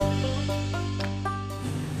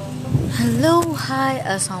Hello, hi,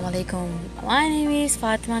 assalamualaikum. My name is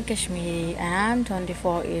Fatima Kashmiri and I'm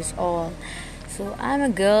 24 years old. So I'm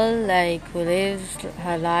a girl who lives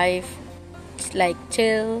her life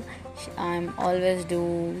chill. I'm always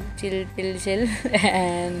do chill,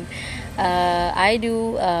 and I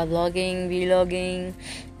do blogging, vlogging,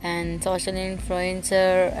 and social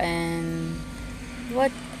influencer. And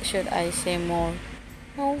what should I say more?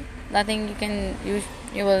 No, nothing.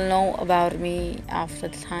 You will know about me after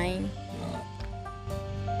the time.